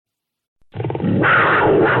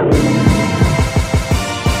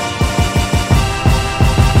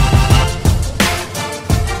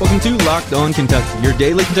Locked On Kentucky, your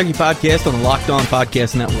daily Kentucky podcast on the Locked On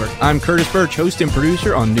Podcast Network. I'm Curtis Birch, host and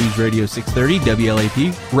producer on News Radio 630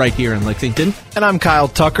 WLAP, right here in Lexington. And I'm Kyle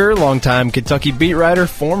Tucker, longtime Kentucky beat writer,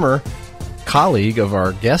 former colleague of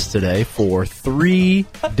our guest today for 3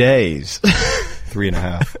 days.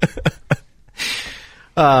 3.5.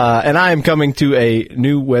 And I am coming to a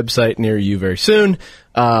new website near you very soon.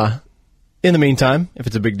 In the meantime, if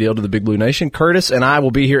it's a big deal to the Big Blue Nation, Curtis and I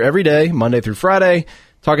will be here every day, Monday through Friday,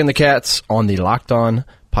 talking the Cats on the Locked On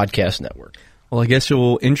Podcast Network. Well, I guess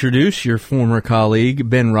you'll introduce your former colleague,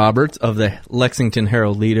 Ben Roberts of the Lexington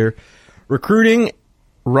Herald-Leader, recruiting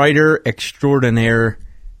writer extraordinaire.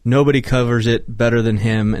 Nobody covers it better than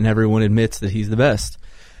him, and everyone admits that he's the best.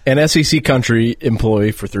 An SEC Country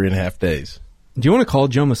employee for 3.5 days. Do you want to call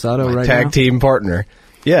Joe Masato right now? Tag team partner.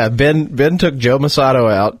 Yeah, Ben took Joe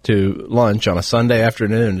Masato out to lunch on a Sunday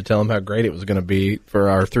afternoon to tell him how great it was going to be for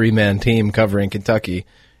our 3-man team covering Kentucky,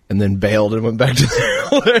 and then bailed and went back to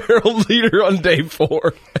the Herald-Leader on day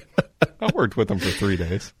 4. I worked with him for 3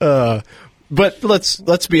 days. But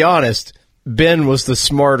let's be honest. Ben was the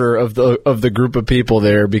smarter of the group of people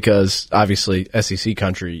there because obviously SEC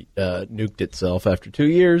Country nuked itself after 2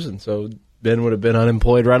 years, and so Ben would have been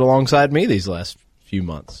unemployed right alongside me these last few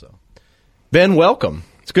months. So, Ben, welcome.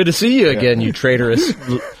 It's good to see you again, you traitorous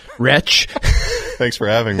wretch. Thanks for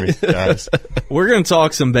having me, guys. We're going to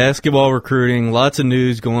talk some basketball recruiting, lots of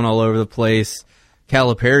news going all over the place.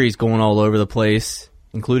 Calipari's going all over the place,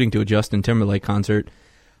 including to a Justin Timberlake concert.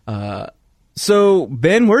 So,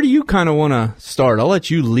 Ben, where do you kind of want to start? I'll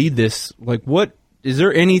let you lead this. Like, what is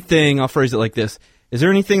there anything, I'll phrase it like this, is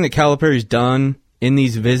there anything that Calipari's done in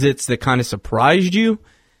these visits that kind of surprised you?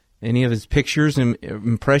 Any of his pictures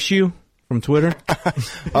impress you from Twitter?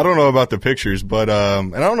 I don't know about the pictures, but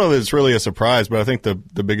and I don't know that it's really a surprise, but I think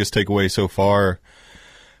the biggest takeaway so far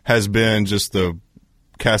has been just the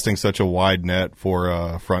casting such a wide net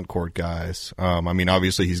for front court guys. I mean,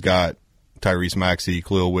 obviously he's got Tyrese Maxey,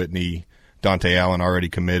 Khalil Whitney, Dante Allen already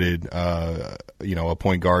committed, a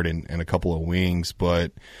point guard and a couple of wings,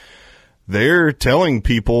 but they're telling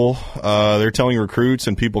people, they're telling recruits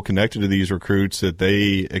and people connected to these recruits that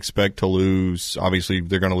they expect to lose. Obviously,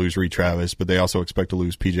 they're going to lose Reed Travis, but they also expect to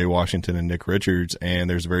lose P.J. Washington and Nick Richards, and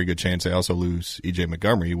there's a very good chance they also lose E.J.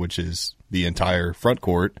 Montgomery, which is the entire front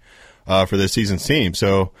court for this season's team.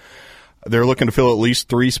 So they're looking to fill at least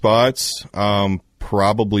 3 spots,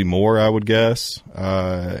 probably more, I would guess.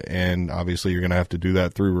 And obviously you're going to have to do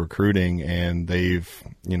that through recruiting. And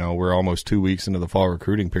we're almost 2 weeks into the fall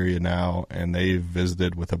recruiting period now, and they've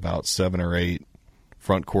visited with about 7 or 8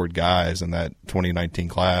 front court guys in that 2019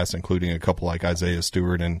 class, including a couple like Isaiah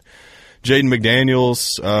Stewart and Jaden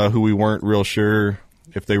McDaniels, who we weren't real sure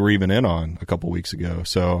if they were even in on a couple weeks ago.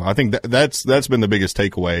 So I think that's been the biggest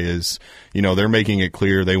takeaway is, they're making it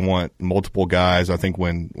clear they want multiple guys. I think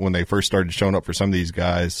when they first started showing up for some of these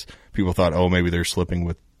guys, people thought, oh, maybe they're slipping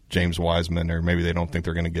with James Wiseman, or maybe they don't think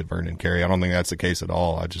they're going to get Vernon Carey. I don't think that's the case at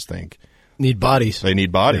all. I just think need bodies. They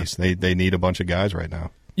need bodies. Yeah. They need a bunch of guys right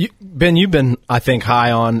now. Ben, you've been, I think,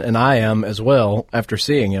 high on, and I am as well, after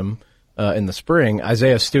seeing him in the spring,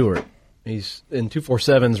 Isaiah Stewart. He's in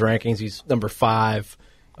 247's rankings. He's number 5.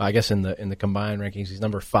 I guess in the combined rankings, he's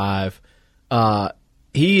number 5.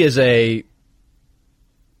 He is a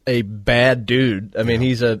bad dude. I mean,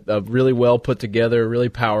 he's a really well put together, really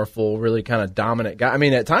powerful, really kind of dominant guy. I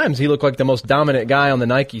mean, at times he looked like the most dominant guy on the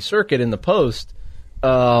Nike circuit in the post.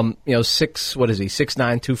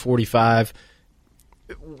 6'9", 245.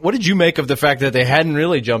 What did you make of the fact that they hadn't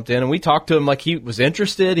really jumped in? And we talked to him like he was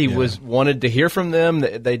interested. He wanted to hear from them.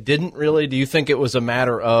 They didn't really. Do you think it was a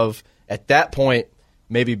matter of, at that point,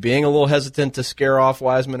 maybe being a little hesitant to scare off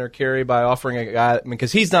Wiseman or Carey by offering a guy? I mean,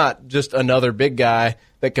 because he's not just another big guy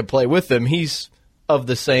that could play with them. He's of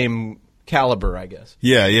the same caliber, I guess.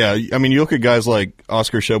 Yeah. I mean, you look at guys like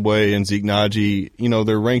Oscar Tshiebwe and Zeke Naji,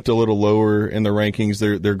 they're ranked a little lower in the rankings.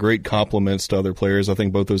 They're great compliments to other players. I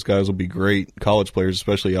think both those guys will be great college players,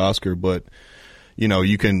 especially Oscar, but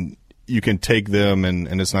you can take them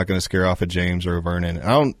and it's not going to scare off a James or a Vernon.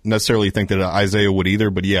 I don't necessarily think that Isaiah would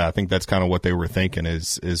either, but yeah, I think that's kind of what they were thinking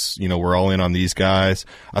is we're all in on these guys.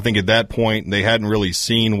 I think at that point they hadn't really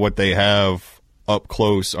seen what they have up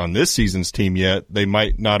close on this season's team yet. They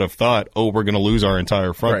might not have thought, we're going to lose our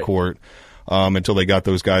entire front court until they got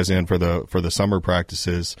those guys in for the summer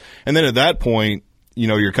practices. And then at that point,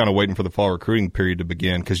 you're kind of waiting for the fall recruiting period to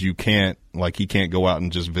begin because he can't go out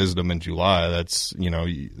and just visit them in July. That's,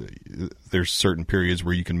 there's certain periods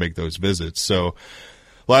where you can make those visits. So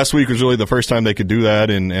last week was really the first time they could do that,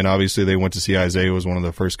 and obviously they went to see Isaiah was one of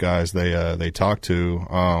the first guys they talked to.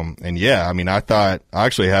 And yeah, I mean, I thought I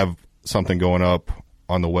actually have something going up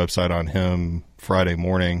on the website on him Friday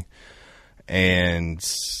morning. And,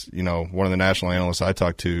 one of the national analysts I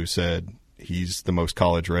talked to said he's the most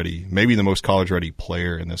college-ready, maybe the most college-ready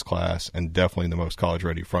player in this class, and definitely the most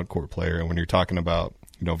college-ready front court player. And when you're talking about,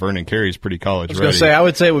 Vernon Carey's pretty college-ready. I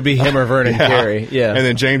would say it would be him or Vernon Carey. Yeah. And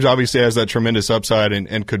then James obviously has that tremendous upside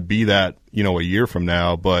and could be that, a year from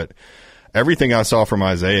now. But everything I saw from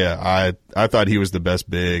Isaiah, I thought he was the best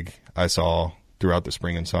big I saw throughout the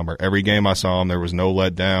spring and summer. Every game I saw him, there was no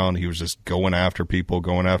letdown. He was just going after people,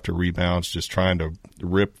 going after rebounds, just trying to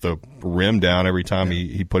rip the rim down every time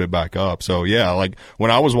he put it back up. So, like when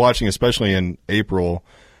I was watching, especially in April,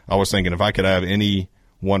 I was thinking if I could have any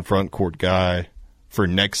one front court guy for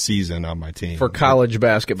next season on my team. For college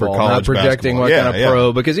basketball, not projecting what kind of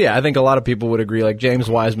pro. Because, I think a lot of people would agree, like James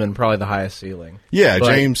Wiseman, probably the highest ceiling. Yeah,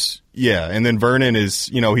 James, and then Vernon is,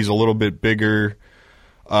 he's a little bit bigger.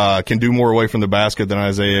 Can do more away from the basket than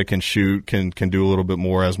Isaiah, can shoot, can do a little bit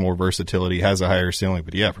more, has more versatility, has a higher ceiling.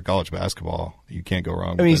 But for college basketball, you can't go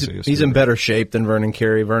wrong. He's in better shape than Vernon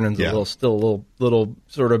Carey. Vernon's still a little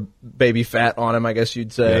sort of baby fat on him, I guess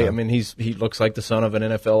you'd say. Yeah. He looks like the son of an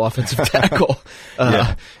NFL offensive tackle,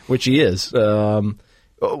 which he is. Let's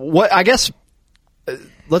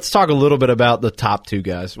talk a little bit about the top two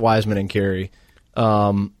guys, Wiseman and Carey.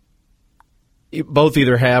 Both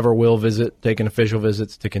either have or will taking official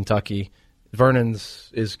visits to Kentucky. Vernon's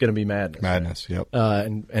is going to be madness. Madness, yep.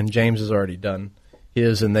 And James has already done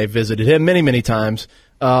his, and they've visited him many, many times.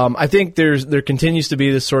 I think there continues to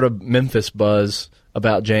be this sort of Memphis buzz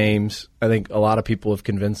about James. I think a lot of people have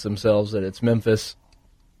convinced themselves that it's Memphis.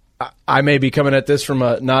 I may be coming at this from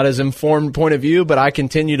a not as informed point of view, but I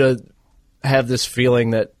continue to have this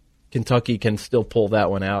feeling that Kentucky can still pull that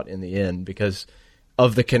one out in the end because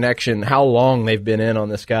of the connection, how long they've been in on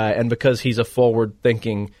this guy, and because he's a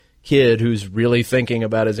forward-thinking kid who's really thinking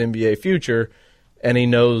about his NBA future, and he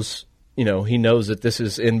knows that this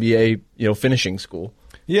is NBA, finishing school.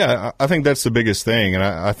 Yeah, I think that's the biggest thing, and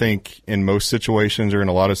I think in most situations or in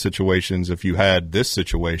a lot of situations, if you had this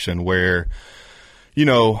situation where,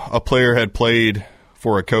 a player had played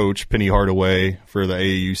for a coach, Penny Hardaway, for the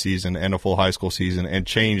AAU season and a full high school season, and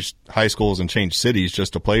changed high schools and changed cities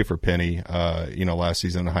just to play for Penny, last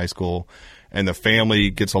season in high school. And the family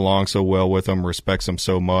gets along so well with him, respects him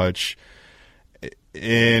so much.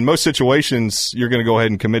 In most situations, you're going to go ahead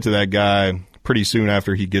and commit to that guy pretty soon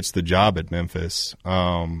after he gets the job at Memphis.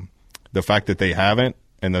 The fact that they haven't,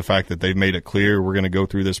 and the fact that they've made it clear we're going to go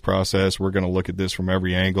through this process, we're going to look at this from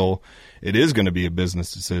every angle, it is going to be a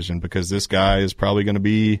business decision because this guy is probably going to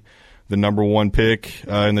be the number one pick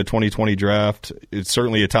in the 2020 draft. It's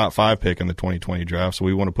certainly a top 5 pick in the 2020 draft, so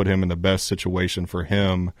we want to put him in the best situation for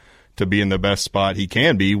him to be in the best spot he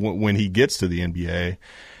can be when he gets to the NBA.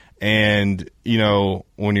 And,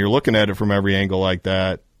 when you're looking at it from every angle like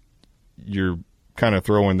that, you're kind of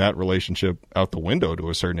throwing that relationship out the window to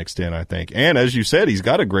a certain extent, I think. And as you said, he's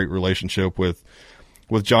got a great relationship with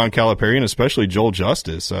John Calipari and especially Joel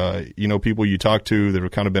Justice. People you talk to that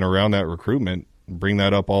have kind of been around that recruitment bring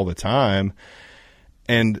that up all the time.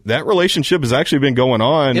 And that relationship has actually been going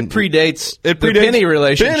on. It predates the Penny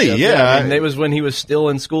relationship. Penny, yeah. I mean, it was when he was still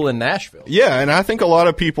in school in Nashville. Yeah, and I think a lot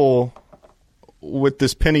of people with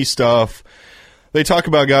this Penny stuff, they talk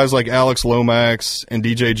about guys like Alex Lomax and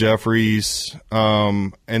DJ Jeffries,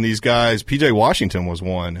 and these guys. PJ Washington was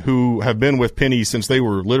one who have been with Penny since they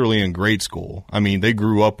were literally in grade school. I mean, they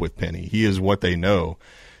grew up with Penny. He is what they know.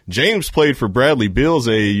 James played for Bradley Beal's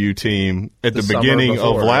AAU team at the beginning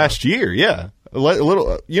of last year. Yeah, a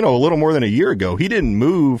little more than a year ago. He didn't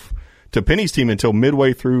move to Penny's team until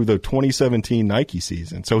midway through the 2017 Nike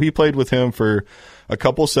season. So he played with him for a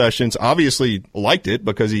couple sessions. Obviously liked it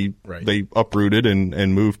because they uprooted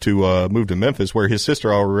and moved to Memphis, where his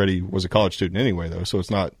sister already was a college student anyway, though. So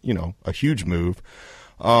it's not a huge move.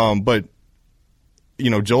 But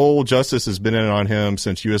Joel Justice has been in on him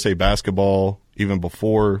since USA Basketball, even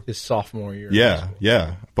before his sophomore year.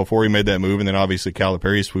 Yeah, before he made that move, and then obviously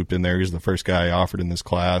Calipari swooped in there. He's the first guy I offered in this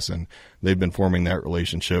class, and they've been forming that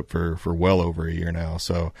relationship for well over a year now.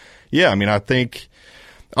 So yeah, I mean, I think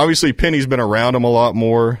obviously Penny's been around him a lot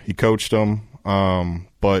more. He coached him,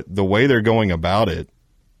 but the way they're going about it,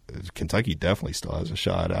 Kentucky definitely still has a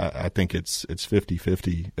shot. I think it's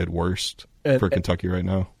 50-50 at worst for Kentucky right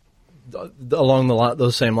now. Along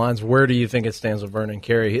those same lines, where do you think it stands with Vernon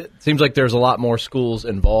Carey? It seems like there's a lot more schools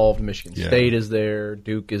involved. Michigan State is there.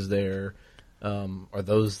 Duke is there. Are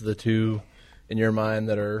those the two, in your mind,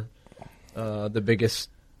 that are the biggest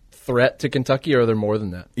threat to Kentucky, or are there more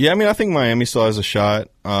than that? Yeah, I mean, I think Miami still has a shot.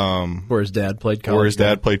 Where his dad played college. Where his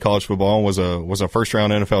dad played college football and was a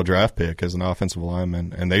first-round NFL draft pick as an offensive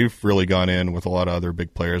lineman. And they've really gone in with a lot of other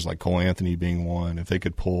big players, like Cole Anthony being one. If they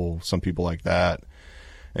could pull some people like that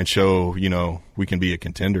and show, we can be a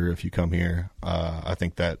contender if you come here, I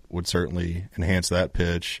think that would certainly enhance that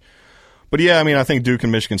pitch. But, yeah, I mean, I think Duke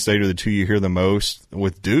and Michigan State are the two you hear the most.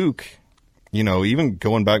 With Duke, even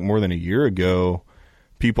going back more than a year ago,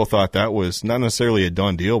 people thought that was not necessarily a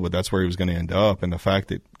done deal, but that's where he was going to end up. And the fact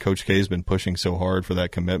that Coach K has been pushing so hard for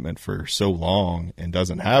that commitment for so long and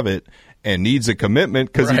doesn't have it and needs a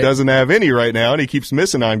commitment because he doesn't have any right now, and he keeps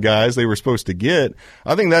missing on guys they were supposed to get,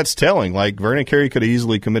 I think that's telling. Like, Vernon Carey could have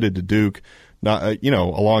easily committed to Duke a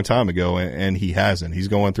long time ago, and he hasn't. He's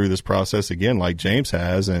going through this process again like James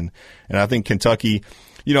has, and I think Kentucky –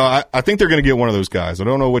 I think they're going to get one of those guys. I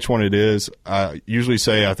don't know which one it is. I usually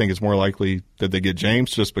say I think it's more likely that they get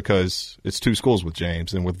James just because it's two schools with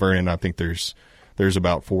James. And with Vernon, I think there's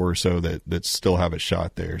about 4 or so that still have a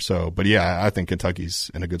shot there. So, but, yeah, I think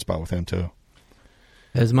Kentucky's in a good spot with him too.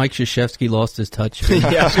 Has Mike Krzyzewski lost his touch? Yeah,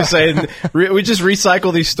 I was going to say, we just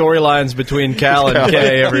recycle these storylines between Cal and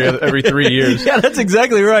Kay every 3 years. Yeah, that's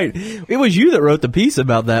exactly right. It was you that wrote the piece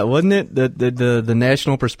about that, wasn't it? The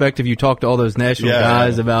national perspective. You talked to all those national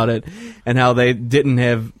guys about it and how they didn't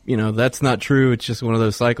have, that's not true. It's just one of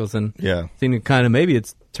those cycles. And I think maybe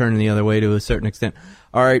it's turning the other way to a certain extent.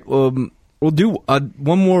 All right, we'll do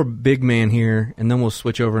one more big man here, and then we'll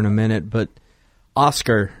switch over in a minute. But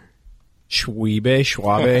Oscar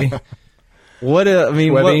Schwabe. What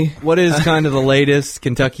is kind of the latest?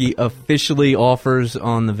 Kentucky officially offers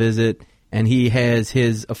on the visit, and he has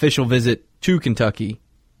his official visit to Kentucky.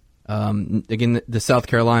 Again, the South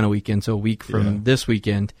Carolina weekend, so a week from this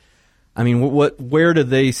weekend. I mean, where do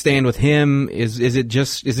they stand with him? Is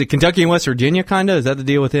it Kentucky and West Virginia kind of? Is that the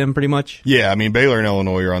deal with him pretty much? Yeah, I mean, Baylor and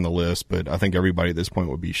Illinois are on the list, but I think everybody at this point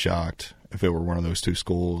would be shocked if it were one of those two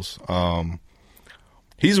schools.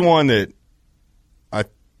 He's one that I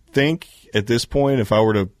think at this point, if I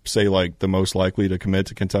were to say like the most likely to commit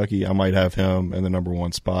to Kentucky, I might have him in the number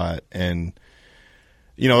 1 spot. And,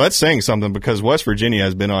 that's saying something because West Virginia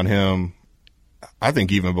has been on him, I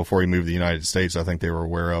think even before he moved to the United States. I think they were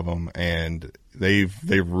aware of him, and they've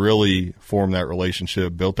really formed that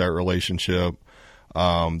relationship, built that relationship.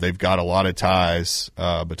 They've got a lot of ties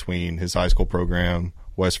between his high school program,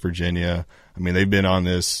 West Virginia. I mean, they've been on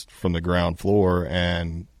this from the ground floor,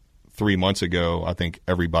 and 3 months ago, I think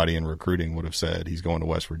everybody in recruiting would have said he's going to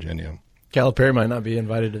West Virginia. Calipari might not be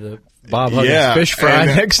invited to the Bob Huggins fish fry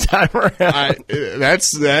next time around.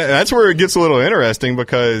 That's where it gets a little interesting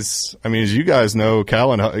because, I mean, as you guys know,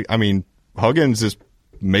 Huggins is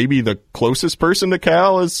maybe the closest person to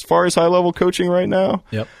Cal as far as high-level coaching right now.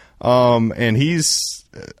 Yep. And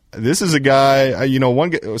this is a guy,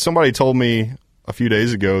 somebody told me a few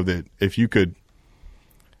days ago that if you could,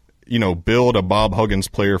 build a Bob Huggins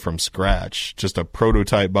player from scratch, just a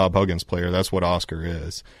prototype Bob Huggins player, that's what Oscar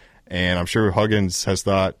is. And I'm sure Huggins has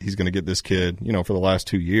thought he's going to get this kid, for the last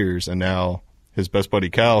 2 years, and now his best buddy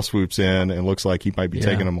Cal swoops in and looks like he might be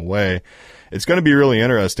taking him away. It's going to be really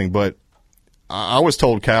interesting, but I was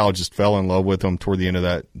told Cal just fell in love with him toward the end of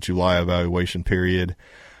that July evaluation period.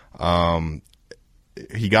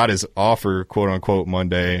 He got his offer, quote unquote,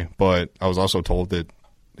 Monday, but I was also told that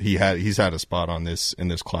he's had a spot on this in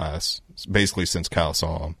this class basically since Cal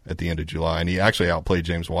saw him at the end of July, and he actually outplayed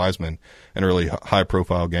James Wiseman in a really high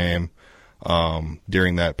profile game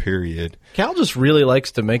during that period. Cal just really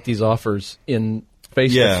likes to make these offers in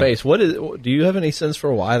face to face. Do you have any sense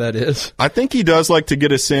for why that is? I think he does like to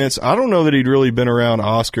get a sense. I don't know that he'd really been around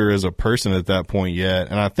Oscar as a person at that point yet,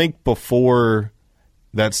 and I think before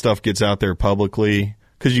that stuff gets out there publicly.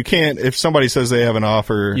 Because you can't, if somebody says they have an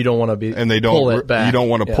offer, you don't want to be and they don't pull it back. You don't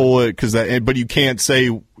want to pull it but you can't say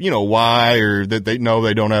why or that they know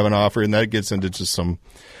they don't have an offer, and that gets into just some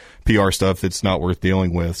PR stuff that's not worth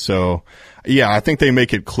dealing with. So, I think they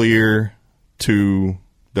make it clear to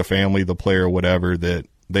the family, the player, whatever, that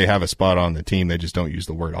they have a spot on the team. They just don't use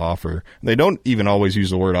the word offer. They don't even always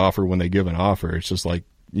use the word offer when they give an offer. It's just like,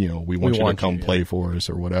 we want you to come play for us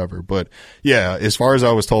or whatever. But, as far as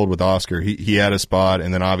I was told with Oscar, he had a spot,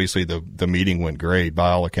 and then obviously the meeting went great.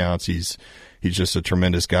 By all accounts, he's just a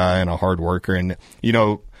tremendous guy and a hard worker. And,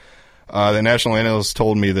 the national analyst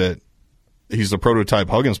told me that he's the prototype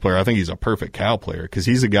Huggins player. I think he's a perfect Cal player because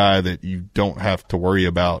he's a guy that you don't have to worry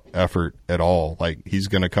about effort at all. Like, he's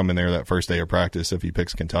going to come in there that first day of practice if he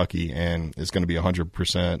picks Kentucky, and it's going to be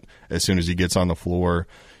 100% as soon as he gets on the floor.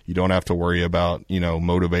 You don't have to worry about,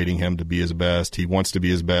 motivating him to be his best. He wants to be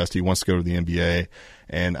his best. He wants to go to the NBA.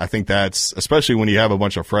 And I think that's, especially when you have a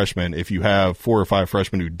bunch of freshmen, if you have 4 or 5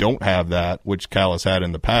 freshmen who don't have that, which Cal has had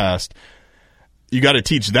in the past, you got to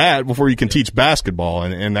teach that before you can teach basketball,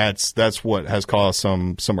 and that's what has caused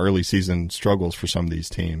some early season struggles for some of these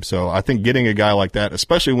teams. So I think getting a guy like that,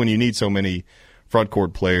 especially when you need so many front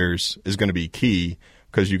court players, is going to be key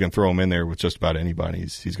because you can throw him in there with just about anybody.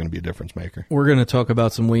 He's going to be a difference maker. We're going to talk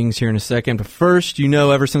about some wings here in a second, but first,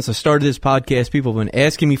 ever since I started this podcast, people have been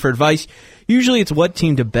asking me for advice. Usually it's what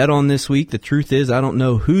team to bet on this week. The truth is, I don't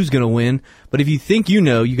know who's going to win, but if you think you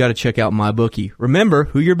got to check out MyBookie. Remember,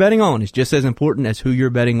 who you're betting on is just as important as who you're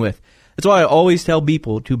betting with. That's why I always tell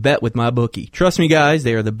people to bet with MyBookie. Trust me, guys,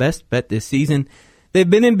 they are the best bet this season. They've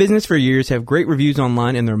been in business for years, have great reviews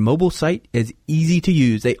online, and their mobile site is easy to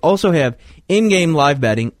use. They also have in-game live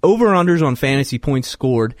betting, over-unders on fantasy points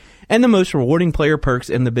scored, and the most rewarding player perks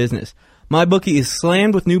in the business. MyBookie is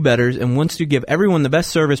slammed with new bettors and wants to give everyone the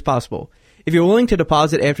best service possible. If you're willing to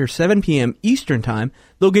deposit after 7 p.m. Eastern Time,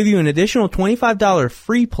 they'll give you an additional $25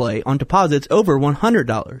 free play on deposits over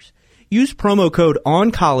 $100. Use promo code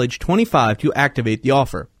ONCOLLEGE25 to activate the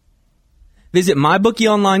offer. Visit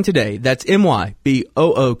MyBookie online today. That's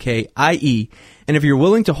MyBookie. And if you're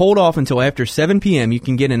willing to hold off until after 7 p.m., you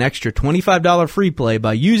can get an extra $25 free play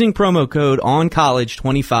by using promo code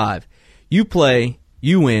ONCOLLEGE25. You play,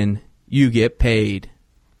 you win, you get paid.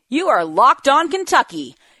 You are Locked On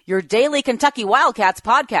Kentucky, your daily Kentucky Wildcats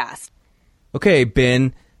podcast. Okay,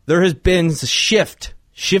 Ben, there has been a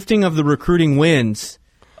shifting of the recruiting winds.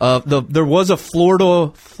 There was a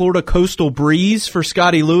Florida coastal breeze for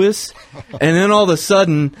Scotty Lewis, and then all of a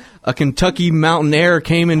sudden, a Kentucky mountain air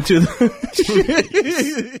came into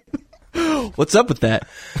the... What's up with that?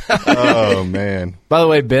 Oh, man. By the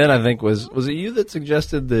way, Ben, I think, was it you that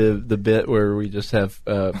suggested the bit where we just have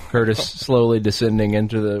Curtis slowly descending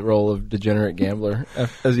into the role of degenerate gambler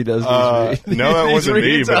as he does these No, that wasn't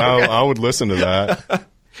me, but I would listen to that.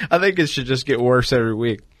 I think it should just get worse every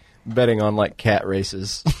week. Betting on cat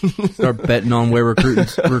races. Start betting on where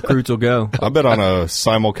recruits will go. I bet on a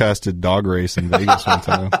simulcasted dog race in Vegas one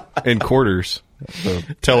time in quarters.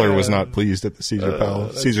 The teller was not pleased at the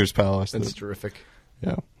Caesar's Palace. That's terrific.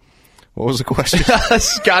 Yeah. What was the question?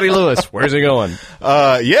 Scotty Lewis, where's he going?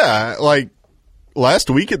 Last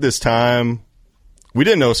week at this time, we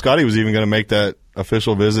didn't know Scotty was even going to make that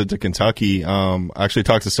official visit to Kentucky. I actually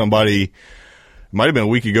talked to somebody, it might have been a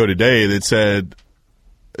week ago today, that said,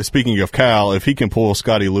 speaking of Cal, if he can pull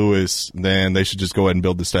Scotty Lewis, then they should just go ahead and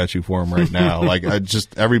build the statue for him right now.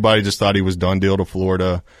 Everybody just thought he was done deal to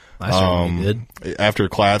Florida. I certainly did. After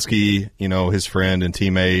Klatsky, his friend and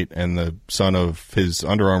teammate and the son of his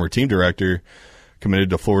Under Armour team director,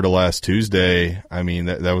 committed to Florida last Tuesday. I mean,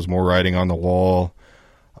 that was more writing on the wall.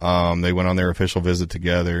 They went on their official visit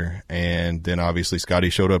together, and then obviously Scotty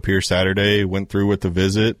showed up here Saturday, went through with the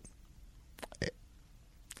visit.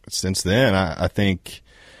 Since then, I think,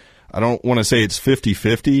 I don't want to say it's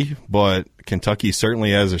 50-50, but Kentucky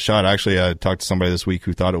certainly has a shot. Actually, I talked to somebody this week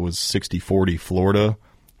who thought it was 60-40 Florida,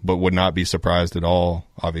 but would not be surprised at all,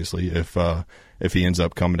 obviously, if he ends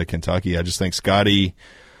up coming to Kentucky. I just think Scotty,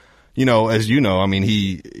 as you know, I mean,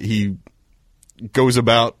 he goes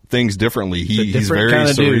about things differently. He's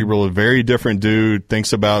very cerebral, a very different dude,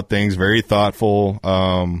 thinks about things, very thoughtful.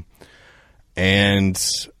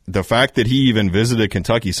 And the fact that he even visited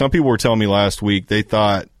Kentucky, some people were telling me last week they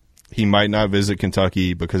thought he might not visit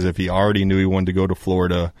Kentucky because if he already knew he wanted to go to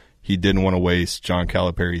Florida, he didn't want to waste John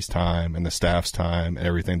Calipari's time and the staff's time and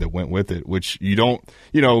everything that went with it, which you don't,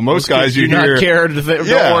 most guys you hear. Not care don't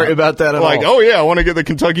worry about that at all. Oh yeah, I want to get the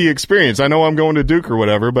Kentucky experience. I know I'm going to Duke or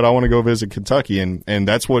whatever, but I want to go visit Kentucky. And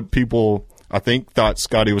that's what people, I think, thought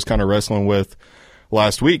Scotty was kind of wrestling with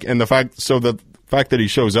last week. And the fact that he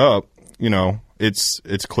shows up,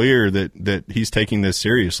 it's clear that he's taking this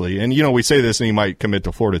seriously. And, we say this and he might commit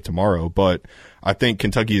to Florida tomorrow, but I think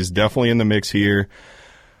Kentucky is definitely in the mix here.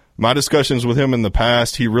 My discussions with him in the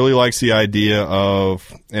past, he really likes the idea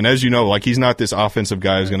of, and as you know, he's not this offensive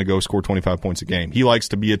guy who's going to go score 25 points a game. He likes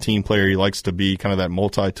to be a team player. He likes to be kind of that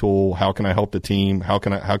multi-tool. How can I help the team? How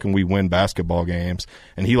can we win basketball games?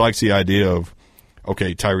 And he likes the idea of,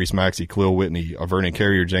 okay, Tyrese Maxey, Khalil Whitney, Vernon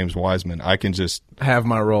Carrier, James Wiseman, I can just have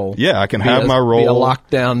my role. Yeah, I can have my role. Be a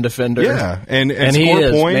lockdown defender. Yeah, and he score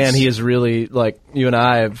is, points. Man, he is really, you and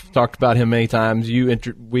I have talked about him many times.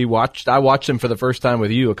 I watched him for the first time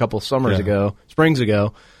with you a couple springs ago.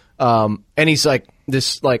 And he's like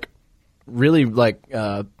this, like really like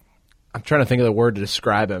I'm trying to think of the word to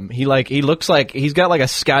describe him. He looks like he's got like a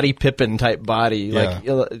Scottie Pippen type body, like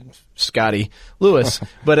Scottie Lewis.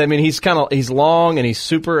 But I mean, he's long and he's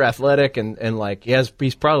super athletic and like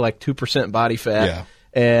he's probably like 2% body fat. Yeah.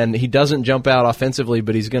 And he doesn't jump out offensively,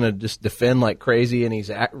 but he's going to just defend like crazy, and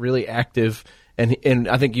he's really active. And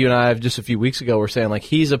I think you and I just a few weeks ago were saying like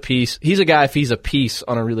he's a guy, if he's a piece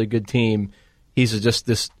on a really good team, he's just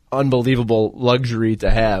this unbelievable luxury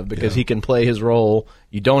to have because he can play his role.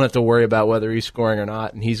 You don't have to worry about whether he's scoring or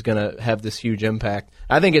not, and he's going to have this huge impact.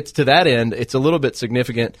 I think it's to that end, it's a little bit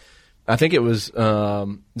significant. I think it was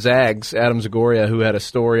Zags, Adam Zagoria, who had a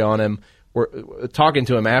story on him. We're talking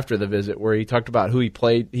to him after the visit where he talked about who he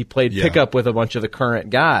played. He played pickup with a bunch of the current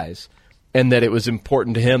guys, and that it was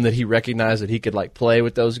important to him that he recognized that he could like play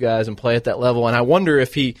with those guys and play at that level. And I wonder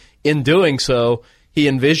if he, in doing so, he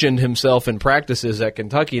envisioned himself in practices at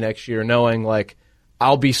Kentucky next year knowing like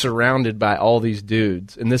I'll be surrounded by all these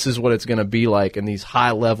dudes, and this is what it's going to be like in these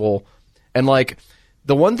high level. And like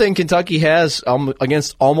the one thing Kentucky has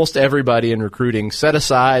against almost everybody in recruiting, set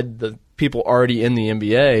aside the people already in the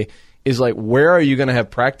NBA, is like, where are you going to have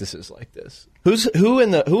practices like this? Who in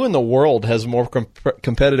the world has more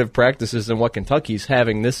competitive practices than what Kentucky's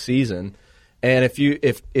having this season? And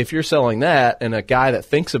if you're selling that, and a guy that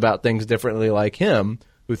thinks about things differently like him,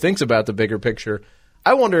 who thinks about the bigger picture,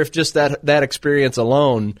 I wonder if just that experience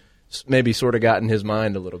alone maybe sort of got in his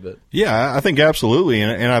mind a little bit. Yeah, I think absolutely,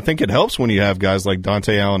 and I think it helps when you have guys like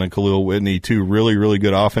Dante Allen and Khalil Whitney, two really, really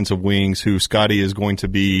good offensive wings who Scottie is going to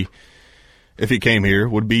be, if he came here,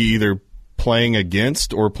 would be either playing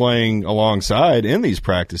against or playing alongside in these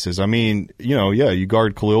practices. I mean, you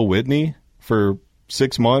guard Khalil Whitney for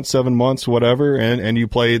 6 months, 7 months, whatever, and you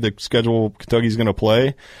play the schedule Kentucky's going to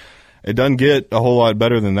play. It doesn't get a whole lot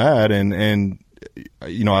better than that. And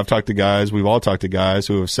I've talked to guys, we've all talked to guys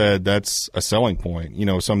who have said that's a selling point.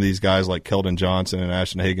 Some of these guys like Keldon Johnson and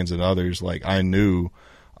Ashton Higgins and others, like I knew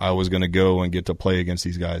I was going to go and get to play against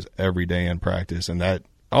these guys every day in practice, and that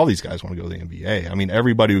all these guys want to go to the NBA. I mean,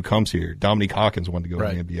 everybody who comes here, Dominique Hawkins wanted to go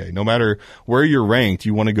to the NBA. No matter where you're ranked,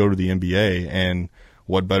 you want to go to the NBA, and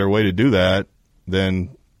what better way to do that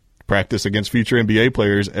than practice against future NBA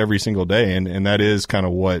players every single day? And that is kind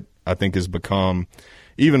of what I think has become,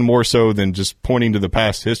 even more so than just pointing to the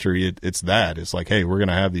past history. It's like, hey, we're going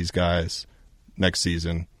to have these guys next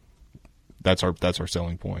season. That's our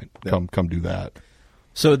selling point. Come do that.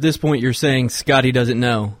 So at this point, you're saying Scottie doesn't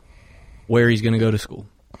know where he's going to go to school.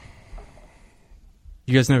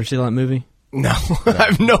 You guys never see that movie? No, I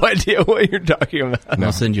have no idea what you're talking about.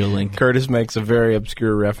 I'll send you a link. Curtis makes a very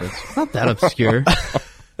obscure reference. Not that obscure.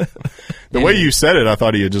 The way you said it, I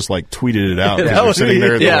thought he had just like tweeted it out because you're sitting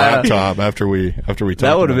there at the laptop after we talked.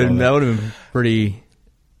 That would have been pretty.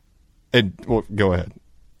 Well, go ahead.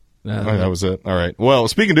 That was it. All right. Well,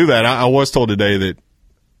 speaking to that, I was told today that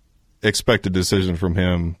expect a decision from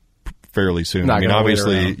him fairly soon. I mean,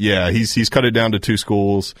 obviously, he's cut it down to 2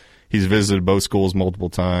 schools. He's visited both schools multiple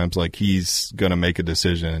times. Like, he's going to make a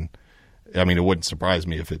decision. I mean, it wouldn't surprise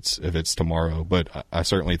me if it's tomorrow, but I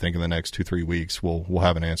certainly think in the next 2-3 weeks we'll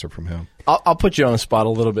have an answer from him. I'll put you on the spot a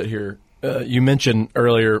little bit here. You mentioned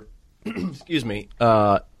earlier, excuse me,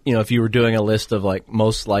 if you were doing a list of like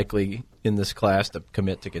most likely in this class to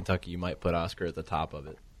commit to Kentucky, you might put Oscar at the top of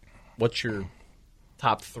it. What's your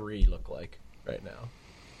top 3 look like right now?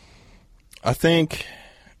 I think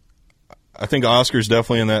Oscar's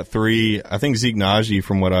definitely in that 3. I think Zeke Naji,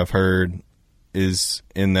 from what I've heard, is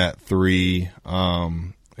in that 3.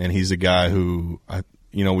 And he's a guy who,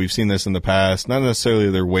 we've seen this in the past. Not necessarily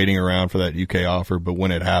they're waiting around for that UK offer, but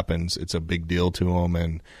when it happens, it's a big deal to them,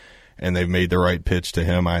 and they've made the right pitch to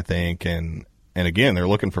him, I think. And again, they're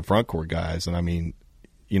looking for front court guys. And I mean,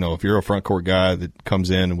 if you're a front court guy that comes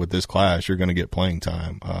in with this class, you're going to get playing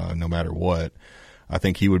time, no matter what. I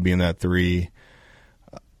think he would be in that 3.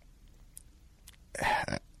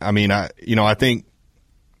 I mean, I think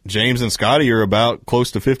James and Scottie are about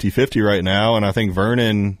close to 50-50 right now, and I think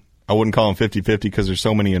Vernon, I wouldn't call him 50-50 because there's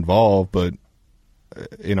so many involved, but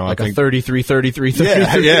I think a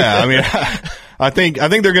 33-33. Yeah. I mean, I think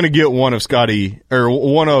they're going to get one of Scottie or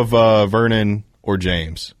one of Vernon or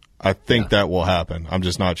James. I think that will happen. I'm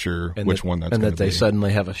just not sure which one that's going to be. And that they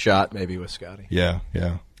suddenly have a shot maybe with Scottie. Yeah.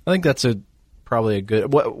 I think that's probably a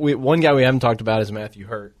good. One guy we haven't talked about is Matthew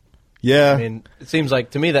Hurt. Yeah. I mean, it seems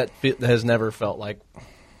like to me that has never felt like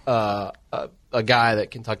a guy that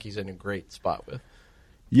Kentucky's in a great spot with.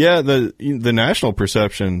 Yeah, the national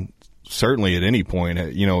perception, certainly at any point, I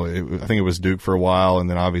think it was Duke for a while, and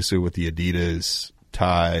then obviously with the Adidas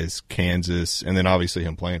ties, Kansas, and then obviously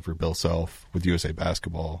him playing for Bill Self with USA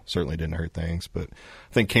Basketball certainly didn't hurt things. But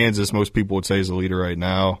I think Kansas, most people would say, is the leader right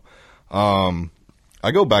now.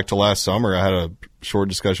 I go back to last summer. I had a short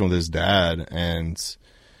discussion with his dad, and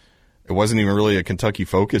it wasn't even really a Kentucky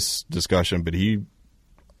focus discussion, but he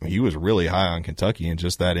was really high on Kentucky and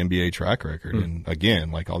just that NBA track record. And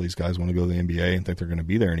again, like all these guys want to go to the NBA and think they're going to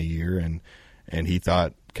be there in a year, and he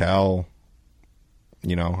thought Cal,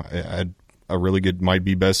 had a really good, might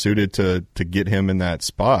be best suited to get him in that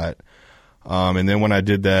spot. And then when I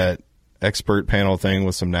did that expert panel thing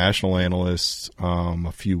with some national analysts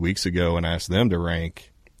a few weeks ago and asked them to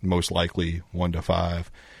rank most likely 1 to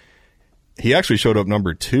 5, he actually showed up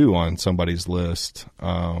number 2 on somebody's list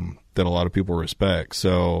that a lot of people respect.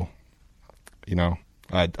 So,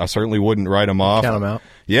 I certainly wouldn't write him off. Count him out.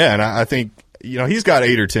 Yeah, and I think he's got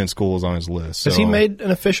 8 or 10 schools on his list. Has he made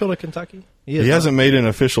an official to Kentucky? He hasn't made an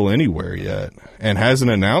official anywhere yet, and hasn't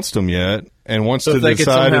announced them yet, and wants to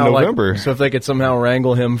decide in November. So if they could somehow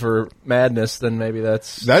wrangle him for madness, then maybe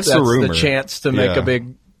that's the rumor. The chance to make a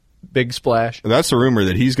big splash. That's the rumor,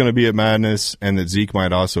 that he's going to be at Madness, and that Zeke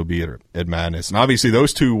might also be at Madness. And obviously,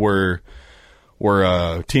 those two were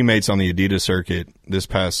teammates on the Adidas circuit this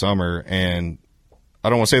past summer, and I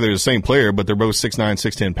don't want to say they're the same player, but they're both 6'9",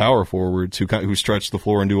 6'10" power forwards who stretch the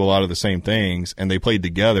floor and do a lot of the same things, and they played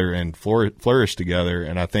together and flourished together.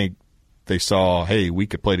 And I think they saw, hey, we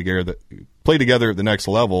could play together at the next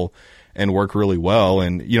level and work really well.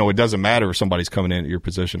 And it doesn't matter if somebody's coming in at your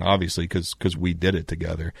position, obviously, because we did it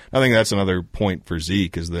together. I think that's another point for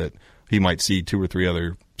Zeke, is that he might see 2 or 3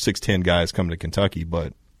 other 6'10" guys come to Kentucky,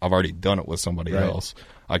 but I've already done it with somebody else.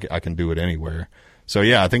 I can do it anywhere. So,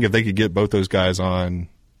 yeah, I think if they could get both those guys on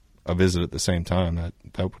a visit at the same time, that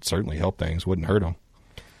would certainly help things, wouldn't hurt them.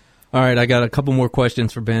 All right, I got a couple more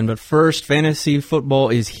questions for Ben, but first, fantasy football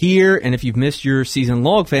is here, and if you've missed your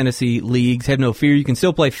season-long fantasy leagues, have no fear, you can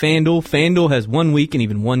still play FanDuel. FanDuel has 1 week and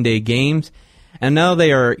even one-day games, and now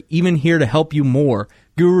they are even here to help you more.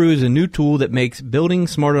 Guru is a new tool that makes building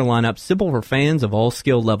smarter lineups simple for fans of all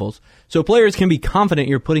skill levels, so players can be confident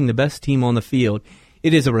you're putting the best team on the field.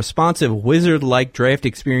 It is a responsive, wizard-like draft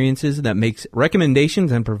experiences that makes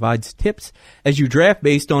recommendations and provides tips as you draft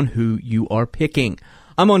based on who you are picking.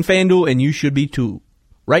 I'm on FanDuel, and you should be too.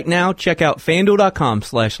 Right now, check out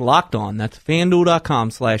FanDuel.com/LockedOn. That's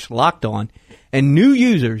FanDuel.com/LockedOn. And new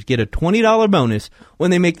users get a $20 bonus when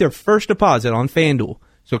they make their first deposit on FanDuel.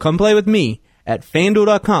 So come play with me at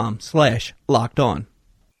FanDuel.com/LockedOn.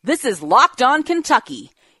 This is Locked On Kentucky,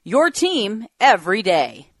 your team every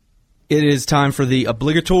day. It is time for the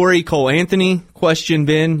obligatory Cole Anthony question,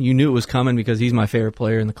 Ben. You knew it was coming because he's my favorite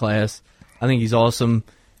player in the class. I think he's awesome.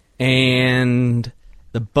 And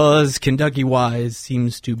the buzz, Kentucky-wise,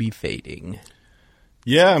 seems to be fading.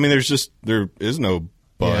 Yeah, I mean, there is no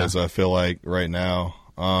buzz, I feel like, right now.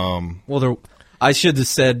 I should have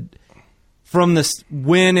said from this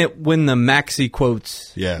when the Maxey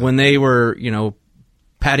quotes, when they were,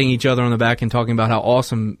 patting each other on the back and talking about how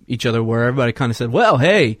awesome each other were, everybody kind of said, well,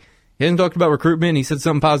 hey, he hasn't talked about recruitment. He said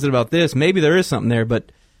something positive about this. Maybe there is something there,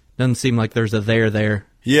 but doesn't seem like there's a there.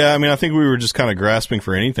 Yeah, I mean, I think we were just kind of grasping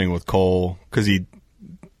for anything with Cole because he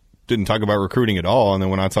didn't talk about recruiting at all. And then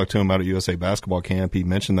when I talked to him about at USA Basketball Camp, he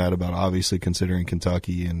mentioned that about obviously considering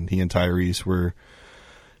Kentucky, and he and Tyrese were,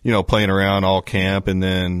 playing around all camp. And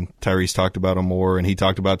then Tyrese talked about him more, and he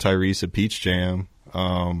talked about Tyrese at Peach Jam,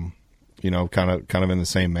 kind of in the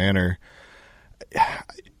same manner.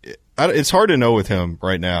 It's hard to know with him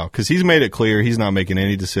right now because he's made it clear he's not making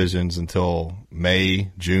any decisions until May,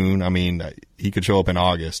 June. I mean, he could show up in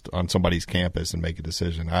August on somebody's campus and make a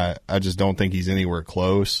decision. I just don't think he's anywhere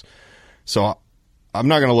close. So I'm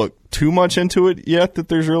not going to look too much into it yet that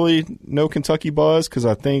there's really no Kentucky buzz because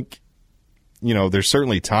I think, there's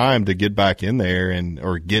certainly time to get back in there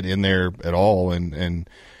or get in there at all and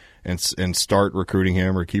start recruiting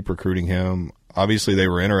him or keep recruiting him. Obviously, they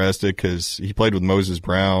were interested because he played with Moses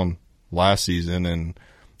Brown last season, and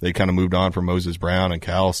they kind of moved on from Moses Brown, and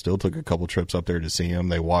Cal still took a couple trips up there to see him.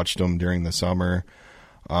 They watched him during the summer.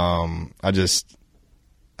 Like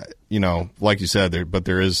you said,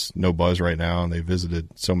 there is no buzz right now, and they visited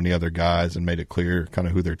so many other guys and made it clear kind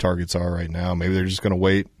of who their targets are right now. Maybe they're just going to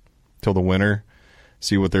wait till the winter,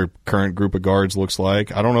 see what their current group of guards looks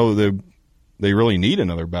like. I don't know that they really need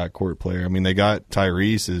another backcourt player. I mean, they got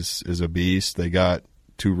Tyrese is a beast. They got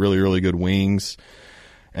 2 really, really good wings.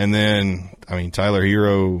 And then, I mean, Tyler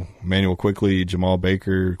Hero, Emmanuel Quickly, Jamal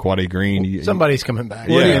Baker, Quade Green. Somebody's coming back.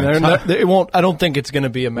 Yeah. It won't. I don't think it's going to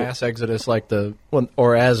be a mass exodus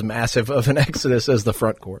or as massive of an exodus as the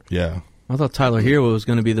front court. Yeah. I thought Tyler Hero was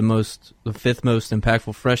going to be the fifth most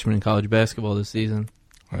impactful freshman in college basketball this season.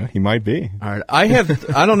 Well, he might be. All right,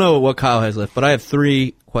 I don't know what Kyle has left, but I have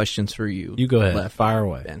 3 questions for you. You go ahead. Left. Fire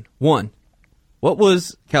away. Ben. 1, what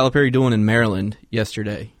was Calipari doing in Maryland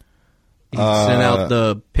yesterday? He sent out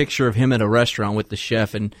the picture of him at a restaurant with the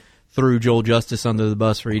chef and threw Joel Justice under the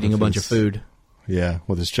bus for eating a bunch of food. Yeah,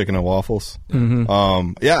 with his chicken and waffles. Mm-hmm.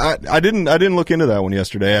 I didn't look into that one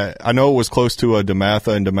yesterday. I know it was close to a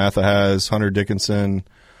DeMatha, and DeMatha has Hunter Dickinson,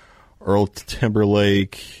 Earl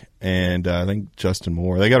Timberlake, and I think Justin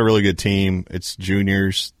Moore. They got a really good team. It's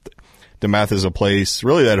juniors. DeMatha is a place,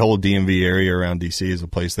 really that whole DMV area around D.C. is a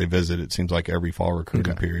place they visit, it seems like, every fall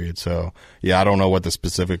recruiting period. So, yeah, I don't know what the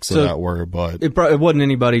specifics of that were, but it wasn't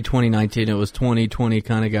anybody 2019. It was 2020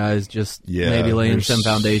 kind of guys, just maybe laying some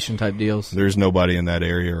foundation type deals. There's nobody in that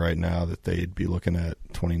area right now that they'd be looking at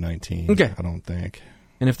 2019, I don't think.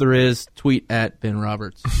 And if there is, tweet at Ben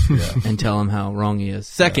Roberts and tell him how wrong he is.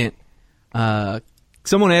 Second,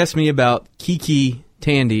 someone asked me about Kiki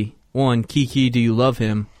Tandy. 1, Kiki, do you love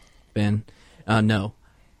him? Ben, no.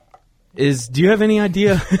 Do you have any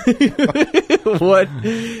idea what?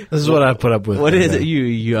 This is what I put up with. What is it?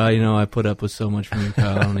 You I put up with so much from you,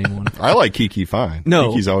 Kyle. I don't even want to. I like Kiki fine.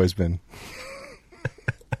 No, Kiki's always been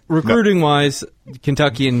recruiting wise.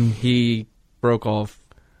 Kentucky and he broke off.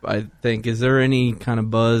 I think. Is there any kind of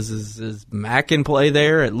buzz? Is Mack in play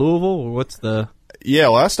there at Louisville, or what's the? Yeah,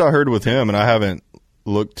 last I heard with him, and I haven't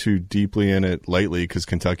looked too deeply in it lately because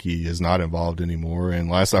Kentucky is not involved anymore. And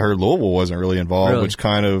last I heard, Louisville wasn't really involved, which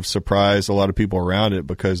kind of surprised a lot of people around it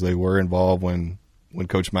because they were involved when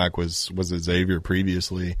Coach Mack was at Xavier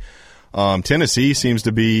previously. Tennessee seems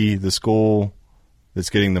to be the school that's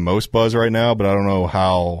getting the most buzz right now, but I don't know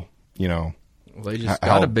how, Well, they just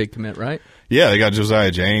got a big commit, right? Yeah, they got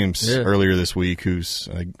Josiah James earlier this week, who's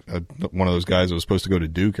one of those guys that was supposed to go to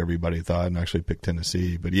Duke, everybody thought, and actually picked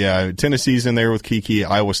Tennessee. But, yeah, Tennessee's in there with Kiki.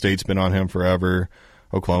 Iowa State's been on him forever.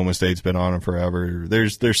 Oklahoma State's been on him forever.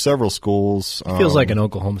 There's several schools. He feels like an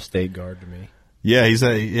Oklahoma State guard to me. Yeah, he's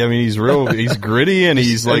gritty, and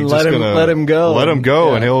he's like let him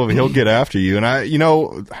go, and he'll get after you.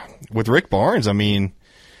 And with Rick Barnes, I mean,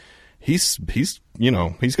 he's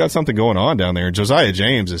got something going on down there. Josiah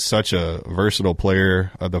James is such a versatile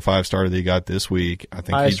player. The 5-star that he got this week, I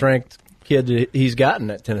think highest ranked kid he's gotten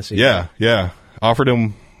at Tennessee. Yeah. Offered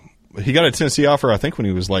him. He got a Tennessee offer, I think, when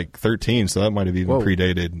he was like 13, so that might have even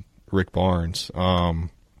predated Rick Barnes.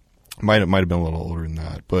 Might have been a little older than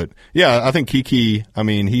that, but yeah, I think Kiki. I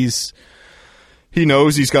mean, he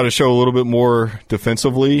knows he's got to show a little bit more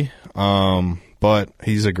defensively. But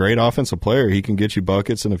he's a great offensive player. He can get you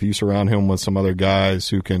buckets, and if you surround him with some other guys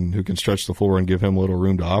who can stretch the floor and give him a little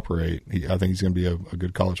room to operate, I think he's going to be a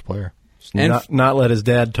good college player. And not let his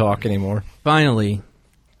dad talk anymore. Finally,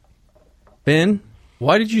 Ben,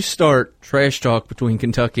 why did you start trash talk between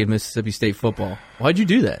Kentucky and Mississippi State football? Why'd you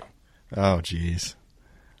do that? Oh, jeez.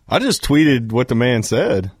 I just tweeted what the man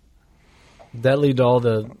said. Did that lead to all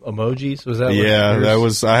the emojis? Was that? Yeah, that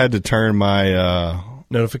was. I had to turn my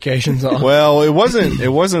notifications on. Well, it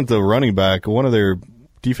wasn't the running back. One of their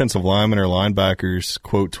defensive linemen or linebackers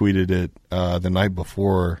quote tweeted it the night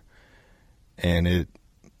before, and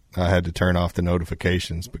I had to turn off the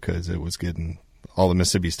notifications because it was getting all the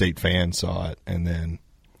Mississippi State fans saw it, and then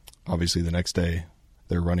obviously the next day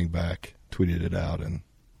their running back tweeted it out, and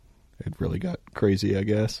it really got crazy, I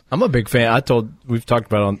guess. I'm a big fan. We've talked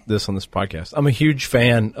about this on this podcast. I'm a huge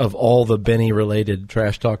fan of all the Benny related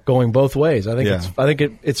trash talk going both ways. I think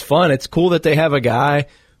it's fun. It's cool that they have a guy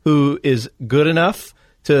who is good enough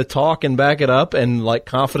to talk and back it up and like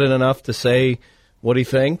confident enough to say what he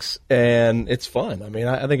thinks, and it's fun. I mean,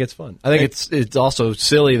 I think it's fun. I think it's also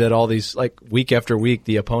silly that all these, like, week after week,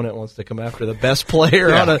 the opponent wants to come after the best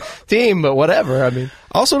player on a team, but whatever.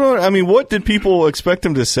 I mean, what did people expect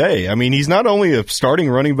him to say? I mean, he's not only a starting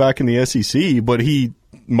running back in the SEC, but he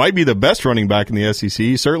might be the best running back in the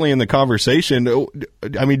SEC, certainly in the conversation.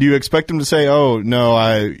 I mean, do you expect him to say, "Oh,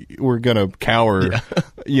 no, we're going to cower,"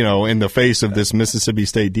 in the face of this Mississippi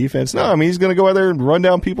State defense? No, I mean, he's going to go out there and run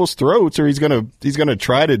down people's throats, or he's going to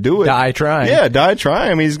try to do it. Die trying. Yeah, die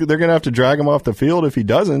trying. I mean, they're going to have to drag him off the field if he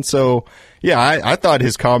doesn't. So, yeah, I thought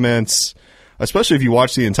his comments, especially if you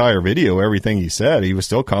watch the entire video, everything he said, he was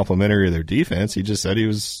still complimentary of their defense. He just said he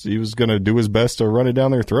was going to do his best to run it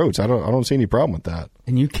down their throats. I don't see any problem with that.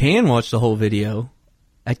 And you can watch the whole video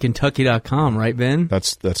at Kentucky.com, right, Ben?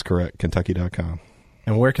 That's correct, Kentucky.com.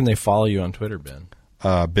 And where can they follow you on Twitter, Ben?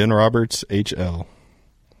 Ben Roberts HL.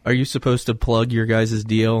 Are you supposed to plug your guys'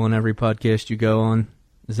 deal on every podcast you go on?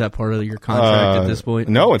 Is that part of your contract at this point?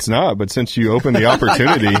 No, it's not. But since you opened the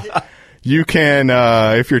opportunity. You can,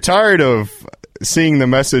 if you're tired of seeing the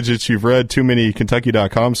message that you've read too many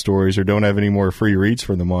Kentucky.com stories or don't have any more free reads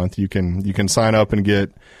for the month, you can sign up and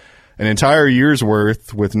get an entire year's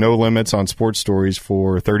worth with no limits on sports stories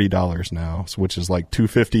for $30 now, which is like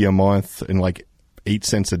 $2.50 a month and like 8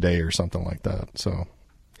 cents a day or something like that. So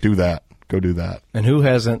do that. Go do that. And who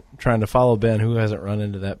hasn't, trying to follow Ben, who hasn't run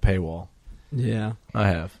into that paywall? Yeah. I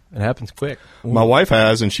have. It happens quick. My wife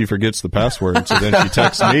has, and she forgets the password, so then she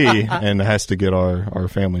texts me and has to get our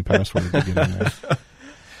family password to get in there.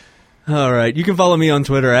 All right. You can follow me on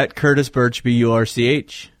Twitter at Curtis Birch,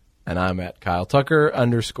 BURCH. And I'm at Kyle Tucker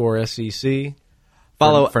 _SEC.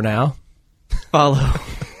 Follow for now. Follow.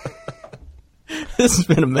 This has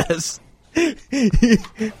been a mess.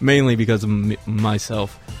 Mainly because of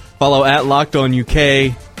myself. Follow at Locked On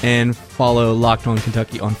UK and follow Locked On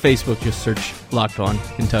Kentucky on Facebook. Just search Locked On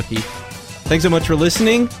Kentucky. Thanks so much for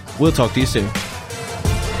listening. We'll talk to you soon.